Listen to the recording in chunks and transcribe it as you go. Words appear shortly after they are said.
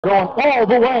Going all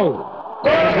the way.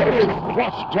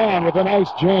 Flushed down with a nice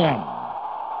jam.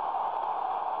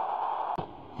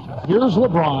 Here's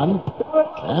LeBron.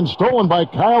 And stolen by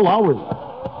Kyle Lowry.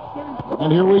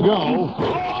 And here we go.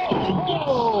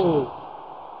 Oh!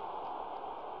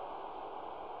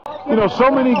 You know, so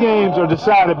many games are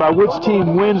decided by which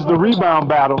team wins the rebound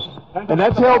battle. And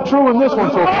that's held true in this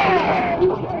one so far.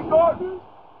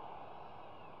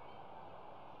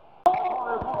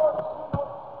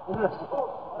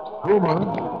 Boomer.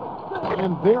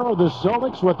 And there are the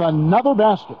Celtics with another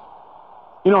basket.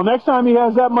 You know, next time he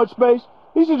has that much space,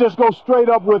 he should just go straight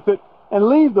up with it and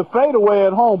leave the fadeaway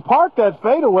at home. Park that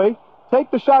fadeaway.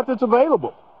 Take the shot that's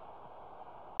available.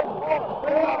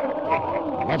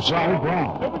 Left side,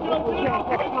 Brown.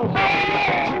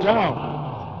 Down.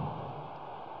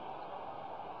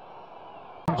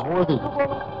 Worthy.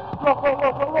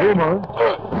 Boomer.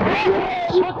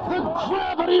 Took the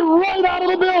gravity right out of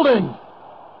the building.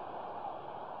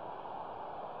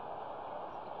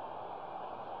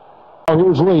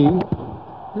 Here's Lee.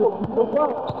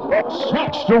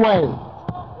 Snatched away.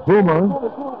 Boomer.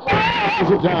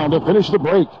 Is it down to finish the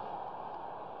break.